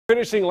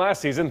Finishing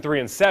last season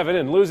 3-7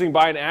 and losing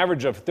by an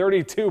average of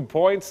 32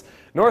 points,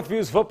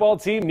 Northview's football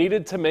team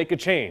needed to make a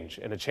change,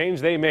 and a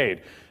change they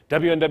made.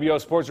 WNWO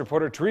sports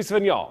reporter Teresa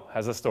Vignal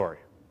has a story.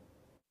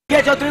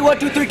 Get your 3, 1,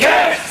 2, 3,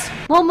 get!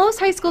 While most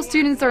high school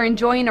students are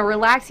enjoying a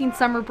relaxing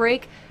summer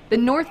break, the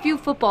Northview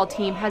football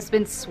team has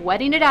been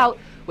sweating it out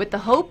with the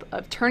hope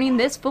of turning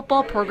this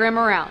football program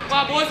around. Come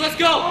on, boys, let's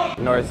go!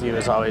 Northview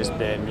has always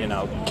been,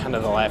 kind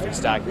of the laughing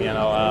stock of the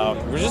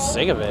NLL. We're just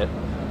sick of it.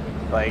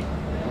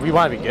 We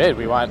want to be good.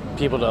 We want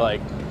people to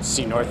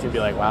see Northview and be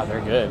like, wow,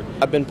 they're good.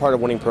 I've been part of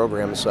winning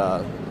programs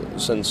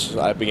since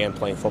I began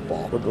playing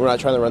football. We're not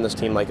trying to run this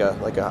team like a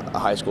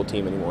high school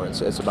team anymore.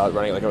 It's about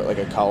running like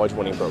a college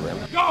winning program.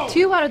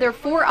 2 out of their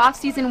 4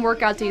 off-season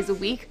workout days a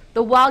week,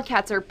 the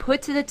Wildcats are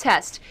put to the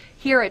test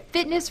here at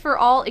Fitness for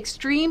All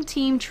Extreme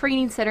Team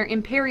Training Center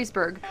in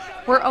Perrysburg,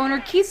 where owner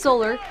Keith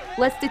Solar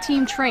lets the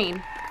team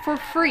train for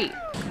free.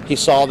 He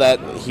saw that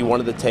he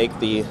wanted to take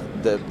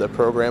the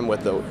program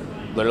with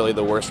literally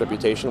the worst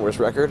reputation, worst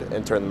record,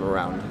 and turn them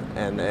around,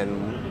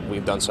 and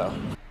we've done so.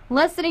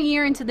 Less than a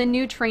year into the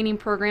new training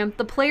program,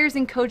 the players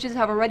and coaches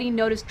have already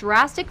noticed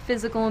drastic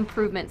physical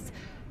improvements.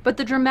 But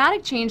the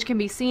dramatic change can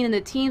be seen in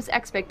the team's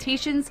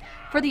expectations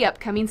for the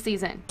upcoming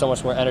season. So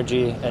much more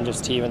energy and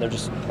just team, and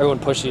everyone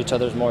pushing each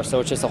other more, so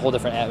it's just a whole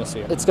different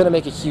atmosphere. It's going to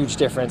make a huge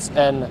difference,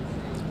 and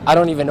I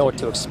don't even know what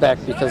to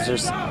expect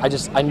because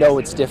I know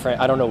it's different.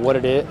 I don't know what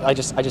it is. I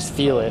just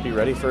feel it. Be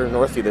ready for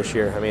Northview this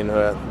year. I mean,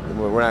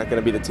 we're not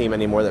going to be the team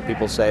anymore that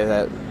people say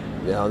that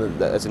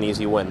that's an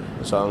easy win.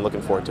 So I'm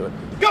looking forward to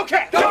it. Go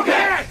Cats! Go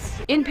Cats!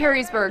 In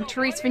Perrysburg,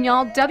 Teresa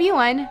Vignal,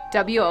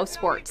 WNWO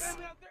Sports.